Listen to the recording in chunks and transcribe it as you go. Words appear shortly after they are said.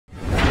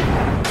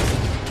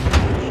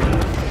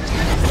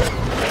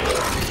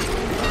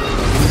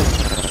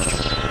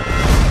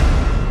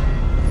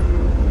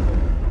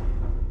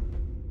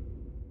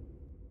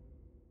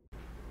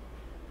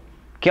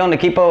¿Qué onda,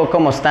 equipo?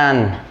 ¿Cómo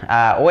están?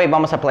 Hoy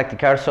vamos a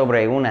platicar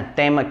sobre un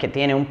tema que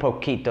tiene un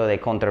poquito de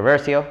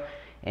controversia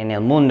en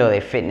el mundo de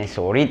fitness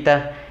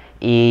ahorita.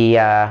 Y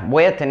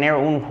voy a tener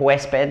un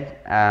huésped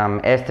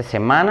esta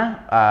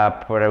semana.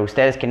 Para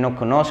ustedes que no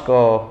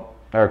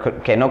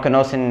que no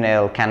conocen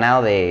el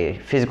canal de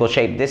Physical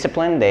Shape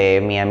Discipline de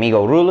mi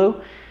amigo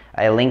Rulu,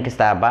 el link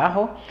está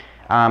abajo.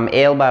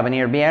 Él va a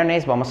venir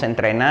viernes, vamos a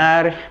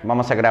entrenar,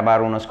 vamos a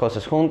grabar unas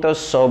cosas juntos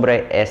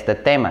sobre este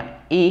tema.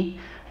 Y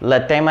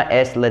el tema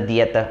es la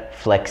dieta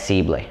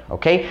flexible,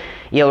 ¿ok?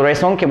 Y la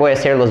razón que voy a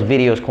hacer los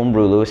videos con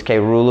Rulu es que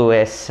Rulu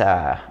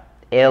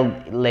él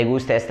le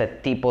gusta este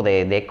tipo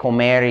de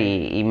comer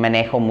y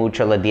manejo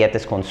mucho las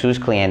dietas con sus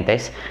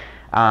clientes.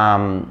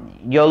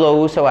 Yo lo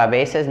uso a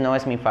veces, no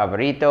es mi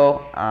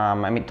favorito, a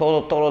mí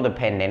todo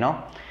depende, ¿no?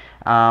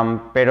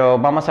 Pero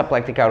vamos a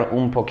platicar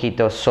un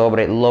poquito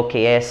sobre lo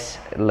que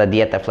es la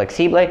dieta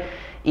flexible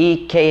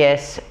y qué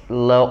es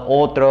la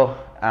otra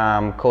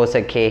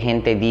cosa que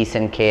gente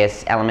dicen que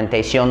es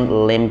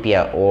alimentación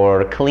limpia o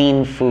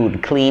clean food,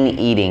 clean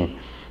eating,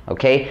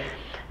 ¿ok?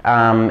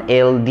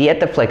 El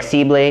dieta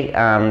flexible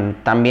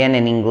también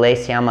en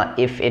inglés se llama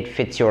If It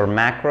Fits Your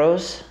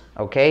Macros,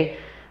 ¿ok?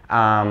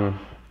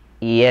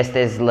 Y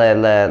esta es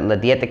la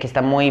dieta que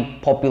está muy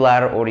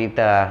popular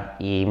ahorita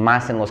y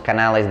más en los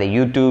canales de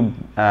YouTube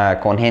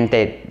con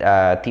gente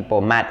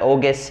tipo Matt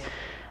Ogus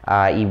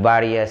y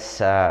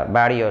varios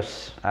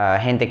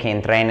gente que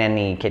entrenan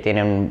y que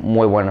tienen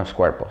muy buenos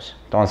cuerpos.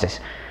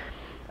 Entonces,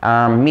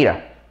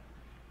 mira,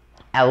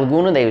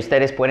 ¿alguno de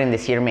ustedes pueden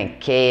decirme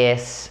qué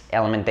es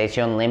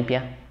alimentación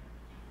limpia?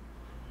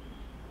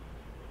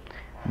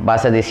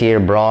 Vas a decir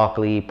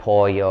brócoli,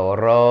 pollo,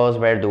 arroz,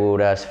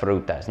 verduras,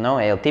 frutas, ¿no?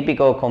 El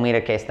típico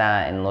comida que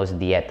está en las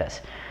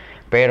dietas.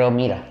 Pero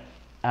mira,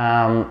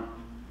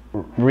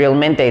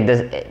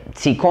 realmente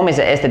si comes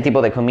este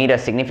tipo de comida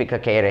significa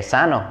que eres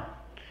sano.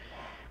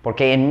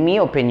 Porque en mi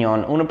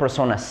opinión, una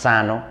persona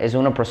sana es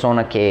una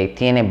persona que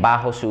tiene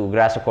bajo su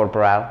grasa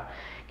corporal,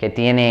 que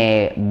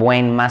tiene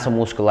buena masa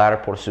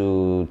muscular por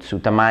su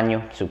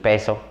tamaño, su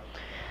peso,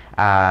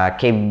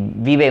 que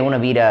vive una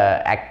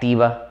vida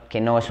activa, que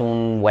no es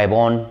un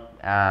huevón,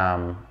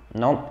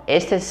 ¿no?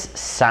 Este es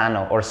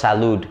sano o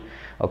salud,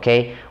 ¿ok?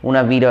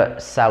 Una vida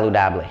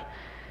saludable.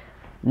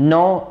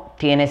 No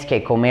tienes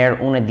que comer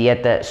una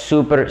dieta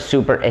súper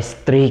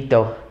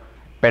estricto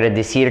para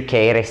decir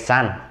que eres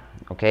sano,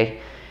 ¿ok?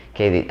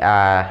 Que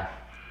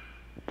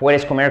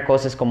puedes comer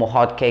cosas como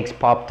hot cakes,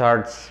 pop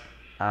tarts,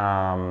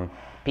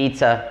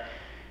 pizza,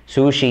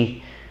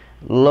 sushi,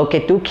 lo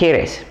que tú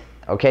quieres,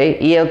 ¿ok?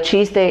 Y el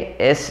chiste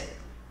es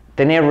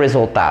tener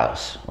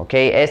resultados, ¿ok?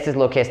 Este es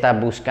lo que está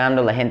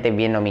buscando la gente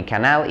viendo mi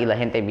canal y la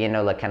gente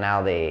viendo el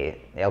canal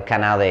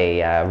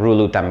de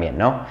Rulu también,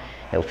 ¿no?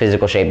 El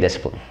Physical Shape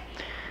Discipline.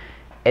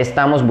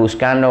 Estamos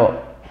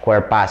buscando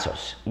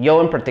cuerpazos.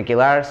 Yo en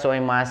particular soy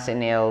más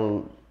en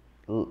el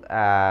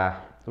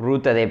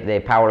ruta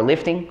de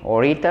powerlifting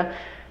ahorita,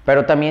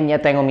 pero también ya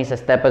tengo mis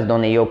etapas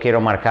donde yo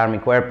quiero marcar mi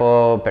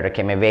cuerpo para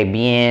que me vea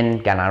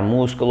bien, ganar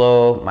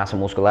músculo, masa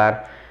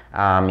muscular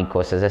y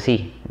cosas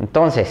así.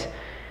 Entonces,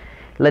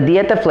 la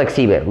dieta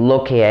flexible,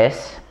 lo que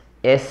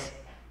es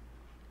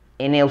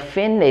en el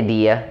fin de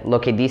día, lo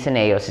que dicen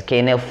ellos es que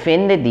en el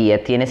fin de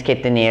día tienes que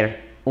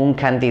tener una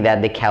cantidad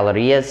de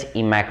calorías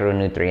y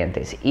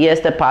macronutrientes. Y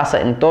esto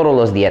pasa en todas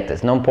las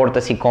dietas, no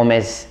importa si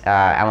comes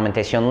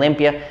alimentación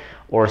limpia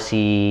o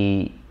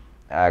si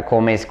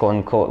comes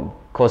con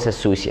cosas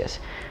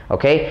sucias,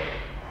 ¿ok?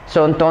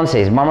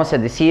 Entonces, vamos a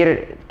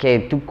decir que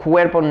tu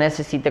cuerpo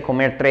necesita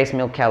comer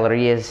 3,000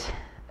 calorías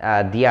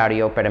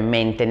diario para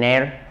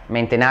mantener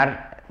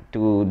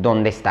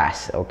donde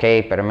estás, ¿ok?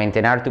 Para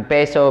mantener tu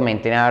peso,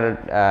 mantener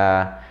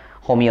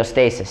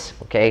homeostasis,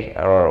 ¿ok?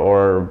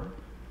 O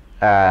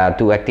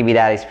tus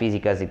actividades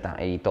físicas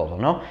y todo,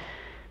 ¿no?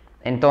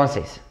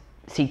 Entonces,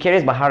 si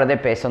quieres bajar de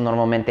peso,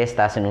 normalmente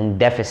estás en un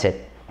déficit,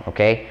 ¿ok?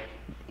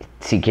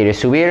 Si quieres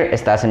subir,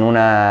 estás en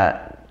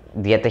una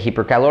dieta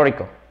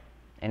hipercalórica.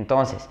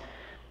 Entonces,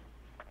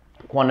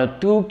 cuando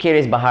tú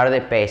quieres bajar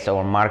de peso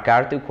o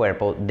marcar tu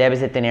cuerpo,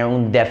 debes de tener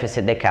un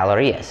déficit de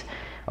calorías,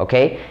 ¿ok?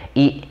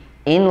 Y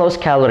en las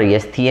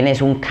calorías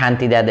tienes una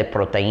cantidad de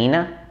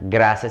proteína,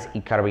 grasas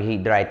y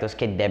carbohidratos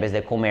que debes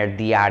de comer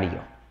diario,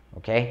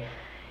 ¿ok?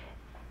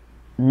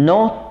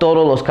 No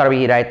todos los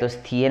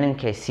carbohidratos tienen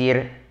que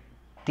ser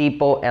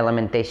tipo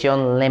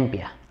alimentación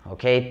limpia,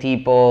 ¿ok?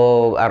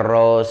 Tipo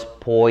arroz,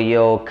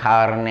 pollo,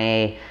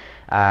 carne,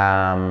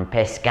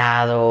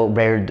 pescado,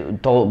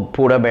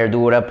 pura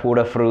verdura,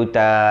 pura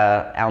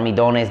fruta,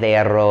 almidones de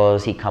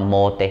arroz y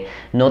camote.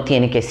 No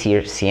tiene que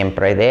ser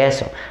siempre de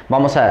eso.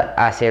 Vamos a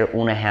hacer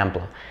un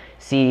ejemplo.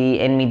 Si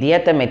en mi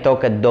dieta me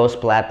toca 2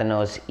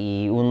 plátanos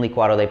y un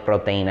licuado de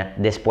proteína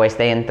después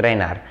de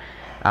entrenar,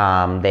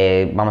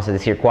 vamos a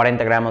decir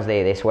 40 gramos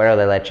de suero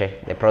de leche,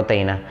 de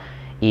proteína,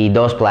 y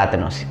 2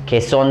 plátanos, que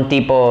son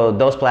tipo,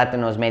 2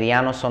 plátanos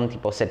medianos son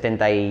tipo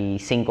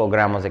 75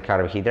 gramos de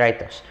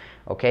carbohidratos,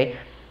 ¿ok?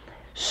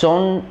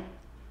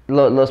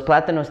 Los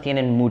plátanos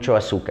tienen mucho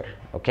azúcar,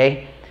 ¿ok?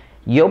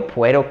 Yo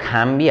puedo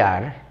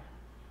cambiar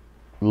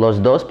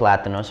los 2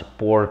 plátanos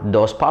por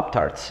 2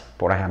 Pop-Tarts,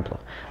 por ejemplo.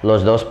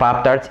 Los 2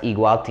 Pop-Tarts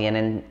igual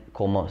tienen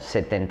como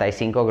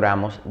 75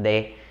 gramos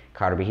de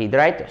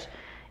carbohidratos.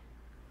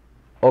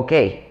 Ok,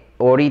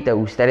 ahorita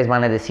ustedes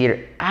van a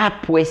decir,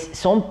 pues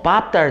son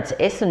Pop-Tarts,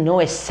 eso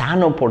no es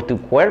sano por tu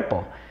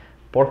cuerpo.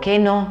 ¿Por qué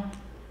no?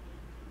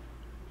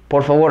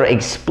 Por favor,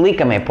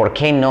 explícame por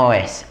qué no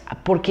es.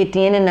 Porque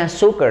tienen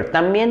azúcar.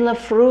 También la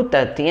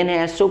fruta tiene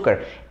azúcar.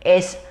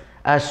 Es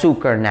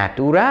azúcar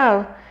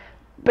natural,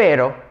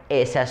 pero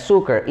es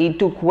azúcar. Y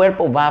tu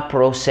cuerpo va a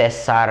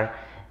procesar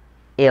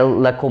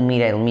la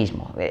comida el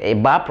mismo.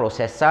 Va a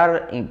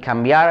procesar,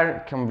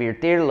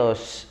 convertir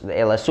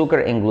el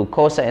azúcar en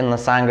glucosa en la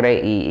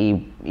sangre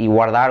y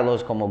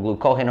guardarlos como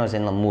glucógenos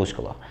en el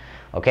músculo.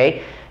 ¿Ok?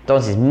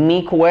 Entonces,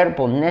 mi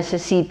cuerpo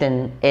necesita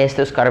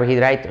estos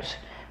carbohidratos.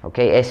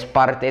 Okay, es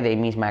parte de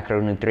mis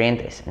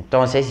macronutrientes.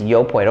 Entonces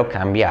yo puedo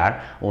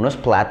cambiar unos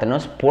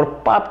plátanos por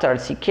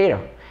Pop-Tarts si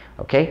quiero.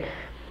 Okay.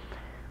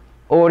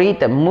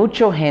 Ahorita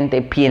mucha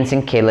gente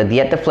piensa que la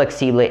dieta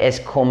flexible es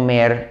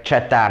comer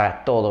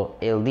chatarra todo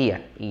el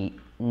día y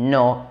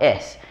no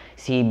es.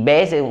 Si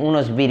ves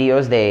unos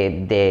videos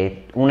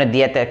de una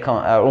dieta,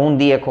 un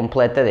día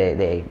completo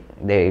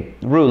de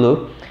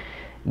Rulu,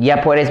 ya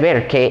puedes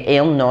ver que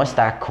él no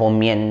está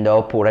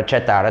comiendo pura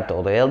chatarra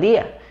todo el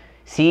día.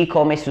 Sí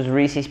come sus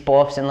Reese's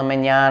Puffs en la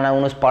mañana,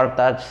 unos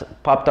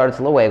Pop-Tarts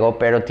luego,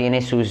 pero tiene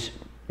sus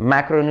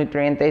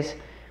macronutrientes,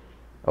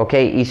 ¿ok?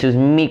 Y sus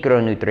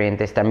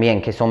micronutrientes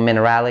también, que son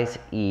minerales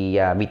y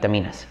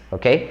vitaminas,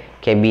 ¿ok?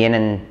 Que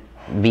vienen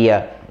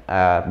vía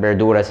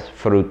verduras,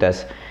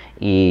 frutas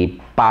y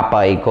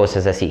papa y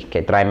cosas así,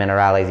 que traen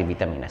minerales y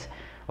vitaminas,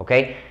 ¿ok?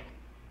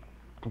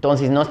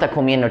 Entonces no está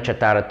comiendo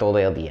chatarra todo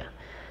el día.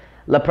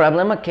 El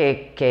problema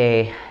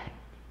que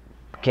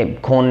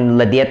con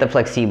la dieta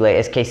flexible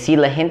es que si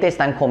la gente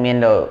está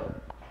comiendo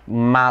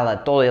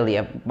mala todo el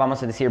día,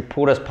 vamos a decir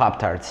puros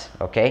Pop-Tarts,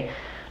 ¿ok?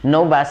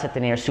 No vas a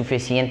tener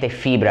suficiente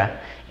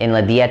fibra en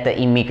la dieta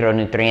y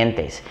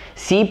micronutrientes.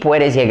 Sí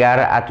puedes llegar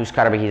a tus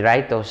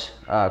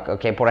carbohidratos,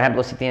 ¿ok? Por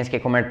ejemplo, si tienes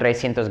que comer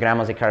 300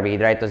 gramos de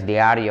carbohidratos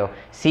diario,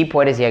 sí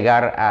puedes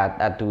llegar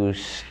a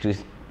tus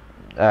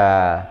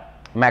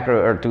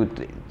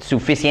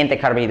suficiente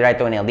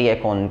carbohidrato en el día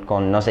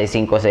con no sé,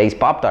 5 o 6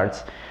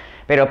 Pop-Tarts.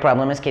 Pero el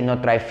problema es que no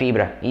trae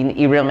fibra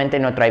y realmente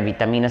no trae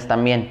vitaminas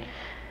también,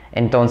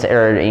 entonces,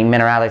 y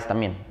minerales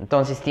también.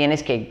 Entonces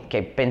tienes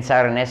que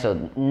pensar en eso.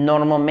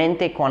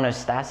 Normalmente cuando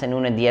estás en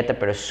una dieta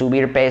para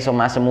subir peso,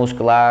 masa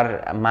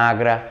muscular,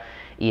 magra,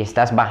 y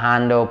estás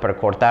bajando para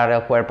cortar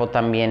el cuerpo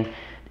también,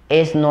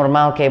 es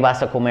normal que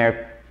vas a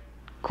comer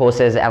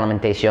cosas de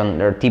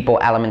alimentación, tipo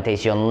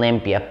alimentación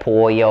limpia,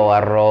 pollo,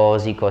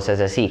 arroz y cosas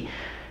así.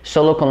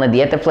 Solo con la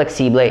dieta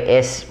flexible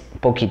es un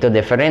poquito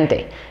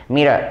diferente.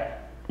 Mira,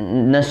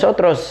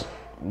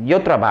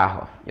 yo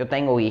trabajo, yo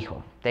tengo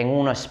hijo, tengo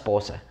una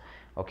esposa,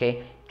 ¿ok?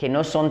 Que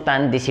no son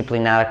tan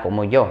disciplinadas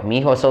como yo. Mi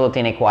hijo solo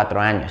tiene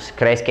 4 años.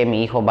 ¿Crees que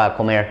mi hijo va a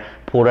comer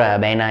pura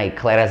avena y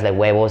claras de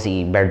huevos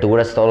y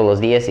verduras todos los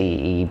días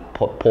y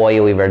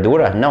pollo y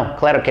verdura? No,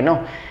 claro que no.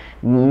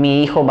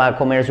 Mi hijo va a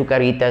comer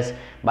azucaritas,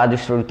 va a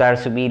disfrutar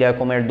su vida,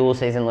 comer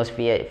dulces en las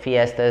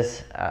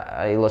fiestas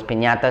y las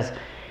piñatas.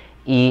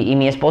 Y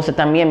mi esposa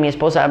también. Mi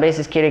esposa a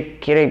veces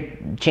quiere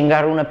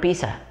chingar una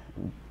pizza.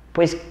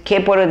 Pues, ¿qué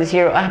puedo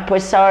decir?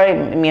 Pues, sorry,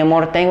 mi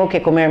amor, tengo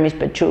que comer mis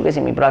pechugas y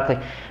mi brócoli.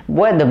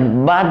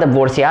 Va a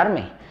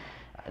divorciarme,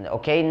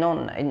 ¿ok?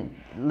 No,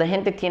 la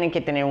gente tiene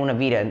que tener una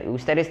vida.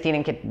 Ustedes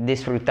tienen que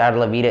disfrutar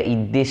la vida y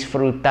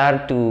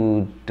disfrutar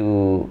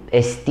tu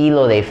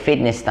estilo de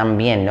fitness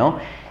también, ¿no?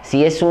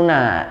 Si es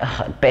una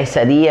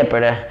pesadilla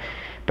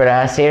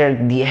para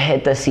hacer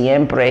dieta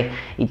siempre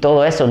y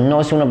todo eso,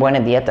 no es una buena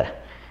dieta,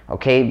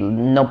 ¿ok?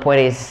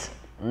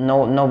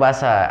 No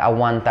vas a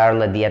aguantar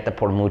la dieta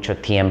por mucho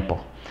tiempo,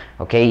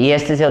 ¿ok? Y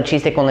este es el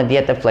chiste con la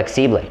dieta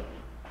flexible.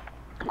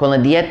 Con la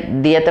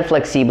dieta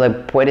flexible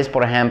puedes,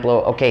 por ejemplo,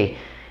 ok,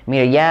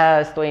 mira,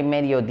 ya estoy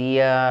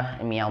mediodía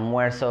en mi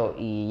almuerzo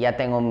y ya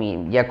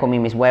comí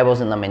mis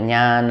huevos en la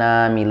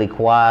mañana, mi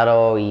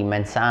licuado y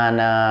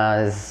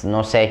manzanas,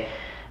 no sé,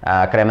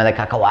 crema de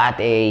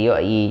cacahuate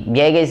y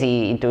llegues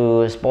y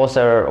tu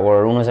esposa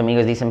o unos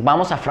amigos dicen,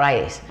 vamos a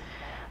Fridays,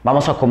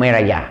 vamos a comer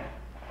allá.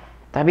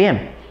 Está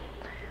bien.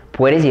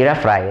 Puedes ir a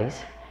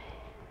Fridays,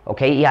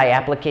 ¿ok? Y hay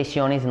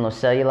aplicaciones en los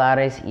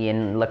celulares y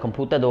en la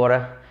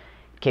computadora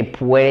que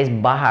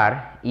puedes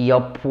bajar y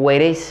ya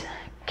puedes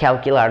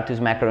calcular tus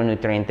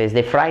macronutrientes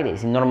de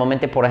Fridays. Y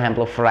normalmente, por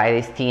ejemplo,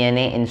 Fridays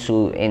tiene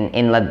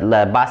en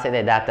la base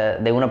de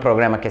datos de un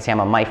programa que se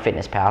llama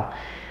MyFitnessPal,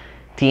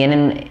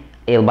 tienen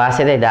el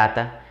base de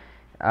datos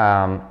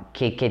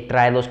que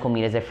trae las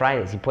comidas de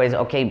Fridays. Y puedes,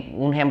 ok,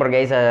 un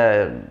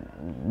hamburguesa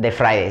de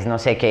Fridays, no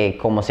sé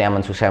cómo se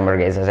llaman sus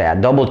hamburguesas, o sea,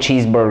 double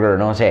cheeseburger,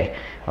 no sé,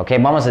 ok,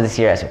 vamos a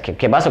decir eso,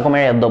 que vas a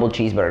comer el double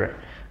cheeseburger,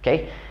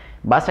 ok,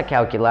 vas a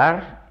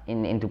calcular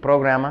en tu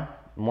programa,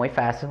 muy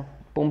fácil,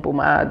 pum pum,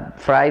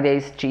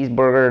 Fridays,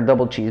 cheeseburger,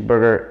 double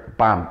cheeseburger,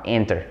 pam,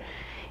 enter,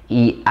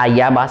 y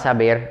allá vas a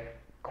ver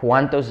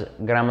cuántos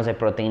gramos de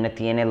proteína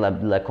tiene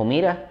la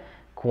comida,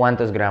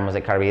 cuántos gramos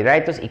de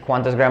carbohidratos y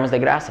cuántos gramos de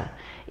grasa.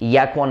 Y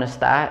ya cuando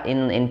está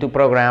en tu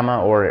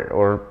programa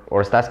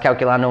o estás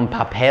calculando un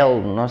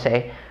papel, no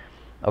sé,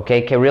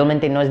 okay, que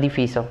realmente no es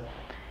difícil,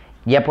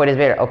 ya puedes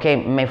ver, ok,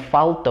 me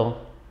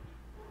faltó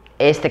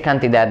esta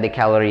cantidad de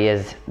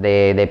calorías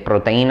de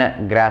proteína,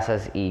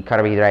 grasas y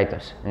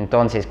carbohidratos.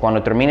 Entonces,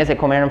 cuando termines de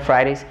comer en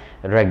Fridays,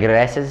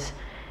 regreses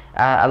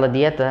a la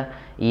dieta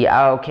y,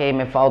 ok,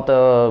 me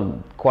falta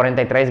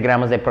 43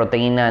 gramos de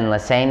proteína en la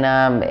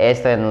cena,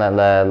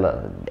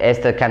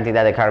 esta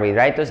cantidad de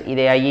carbohidratos, y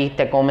de allí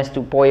te comes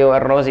tu pollo,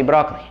 arroz y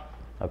brócoli,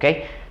 ¿ok?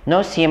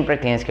 No siempre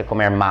tienes que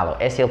comer malo,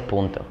 ese es el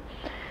punto.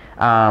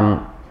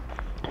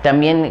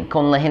 También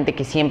con la gente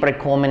que siempre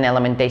come en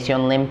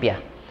alimentación limpia,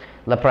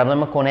 el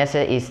problema con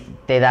ese es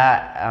te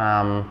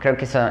da, creo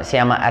que se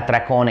llama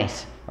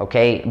atracones, ¿ok?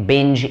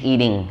 Binge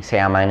eating se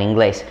llama en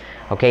inglés,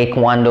 ¿ok?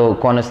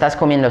 Cuando estás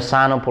comiendo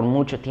sano por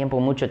mucho tiempo,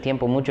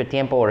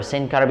 o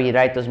sin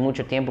carbohidratos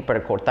mucho tiempo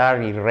para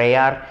cortar y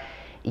rear,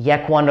 y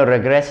ya cuando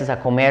regresas a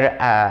comer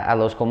a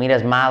las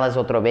comidas malas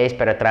otra vez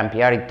para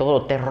trampear y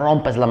todo, te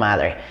rompes la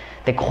madre.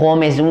 Te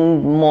comes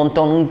un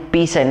montón, un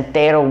pizza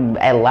entero,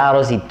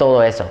 helados y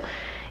todo eso.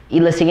 Y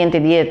el siguiente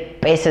día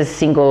pesas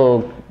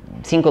 5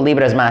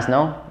 libras más,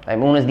 ¿no?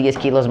 Unos 10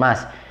 kilos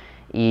más.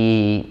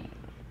 Y,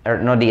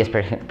 no 10,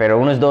 pero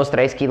unos 2,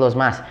 3 kilos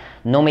más.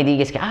 No me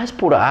digas que es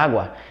pura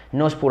agua.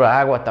 No es pura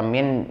agua,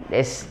 también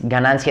es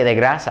ganancia de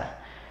grasa,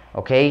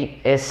 ¿ok?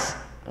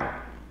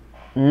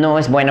 No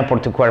es bueno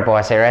por tu cuerpo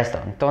hacer esto.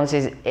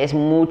 Entonces, es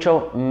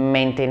mucho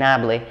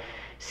maintenable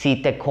si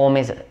te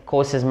comes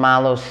cosas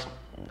malas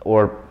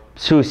o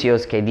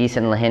sucios que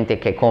dicen la gente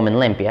que comen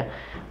limpia,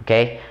 ¿ok?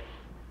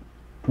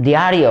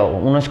 Diario,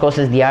 unas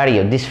cosas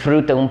diario,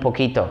 disfruta un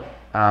poquito.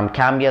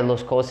 Cambia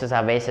las cosas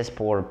a veces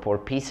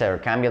por pizza,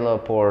 o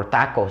cámbialo por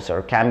tacos,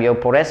 o cambio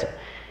por eso.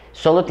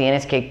 Solo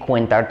tienes que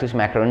contar tus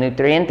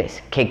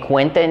macronutrientes. Que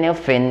cuenta en el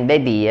fin de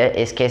día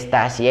es que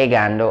estás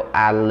llegando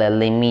al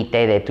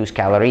límite de tus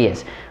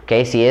calorías.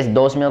 ¿Okay? Si es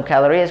 2,000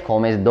 calorías,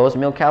 comes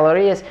 2,000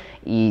 calorías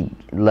y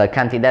la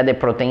cantidad de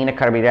proteína,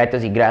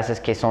 carbohidratos y grasas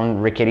que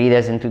son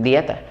requeridas en tu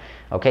dieta.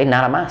 ¿Okay?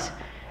 Nada más.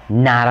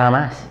 Nada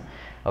más.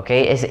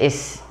 ¿Okay?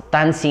 Es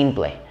tan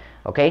simple.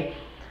 ¿Okay?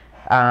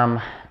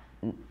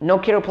 No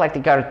quiero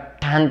platicar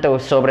tanto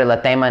sobre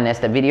el tema en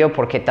este video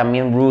porque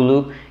también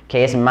Rulu,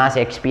 que es más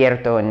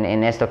experto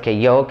en esto que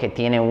yo, que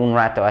tiene un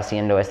rato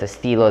haciendo este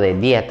estilo de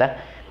dieta,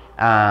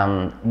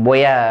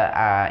 voy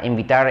a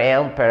invitar a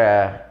él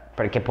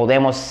para que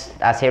podamos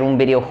hacer un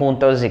video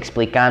juntos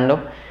explicando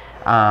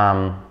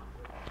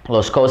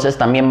las cosas.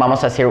 También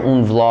vamos a hacer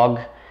un vlog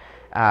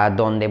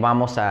donde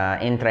vamos a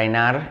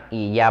entrenar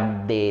y ya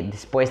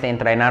después de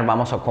entrenar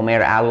vamos a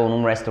comer algo en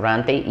un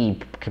restaurante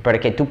y para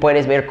que tú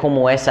puedas ver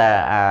cómo es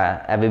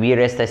a vivir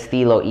este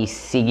estilo y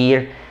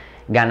seguir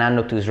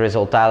ganando tus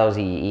resultados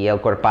y el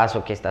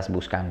cuerpazo que estás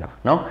buscando,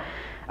 ¿no?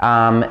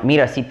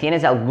 Mira, si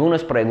tienes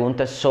algunas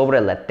preguntas sobre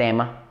el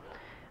tema,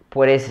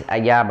 puedes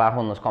allá abajo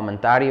en los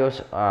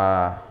comentarios,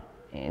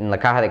 en la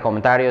caja de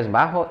comentarios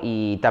abajo,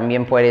 y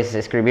también puedes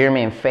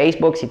escribirme en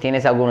Facebook si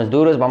tienes algunas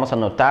dudas, vamos a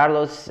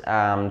anotarlos.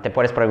 Te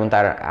puedes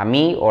preguntar a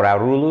mí o a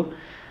Rulu.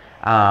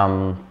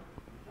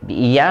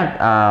 Y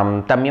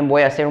ya, también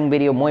voy a hacer un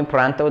video muy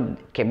pronto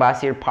que va a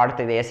ser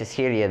parte de esa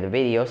serie de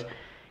videos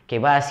que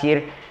va a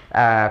ser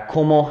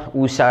cómo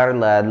usar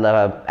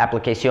la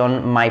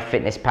aplicación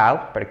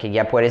MyFitnessPal para que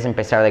ya puedes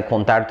empezar a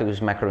contar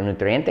tus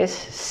macronutrientes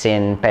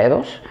sin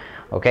pedos,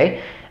 ¿ok?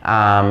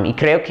 Y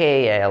creo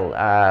que el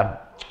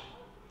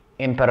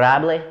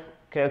Imparable,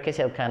 creo que es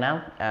el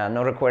canal,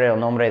 no recuerdo el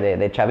nombre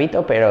de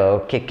Chavito,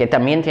 pero que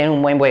también tiene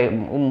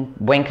un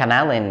buen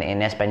canal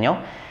en español.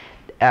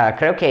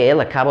 Creo que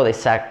él acaba de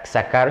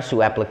sacar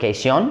su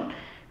aplicación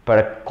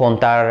para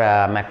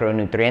contar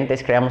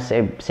macronutrientes, creamos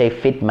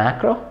Fit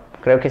Macro,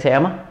 creo que se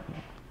llama.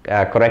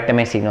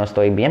 Corréctame si no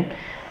estoy bien.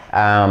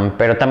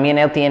 Pero también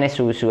él tiene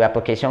su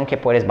aplicación que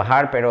puedes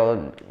bajar,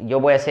 pero yo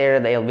voy a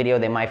hacer el video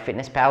de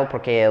MyFitnessPal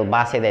porque el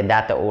base de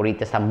data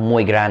ahorita está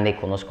muy grande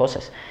con las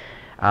cosas.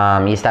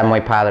 Y está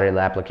muy padre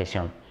la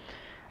aplicación.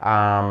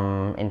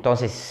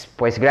 Entonces,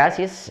 pues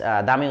gracias.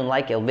 Dame un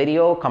like al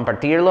video,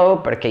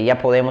 compartirlo, porque ya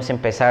podemos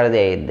empezar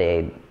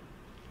de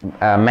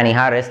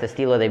manejar este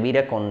estilo de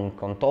vida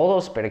con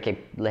todos, para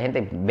que la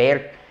gente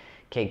vea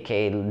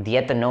que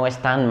dieta no es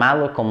tan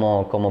malo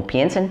como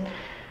piensan.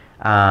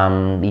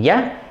 Y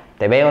ya,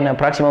 te veo en el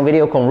próximo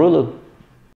video con Rulu.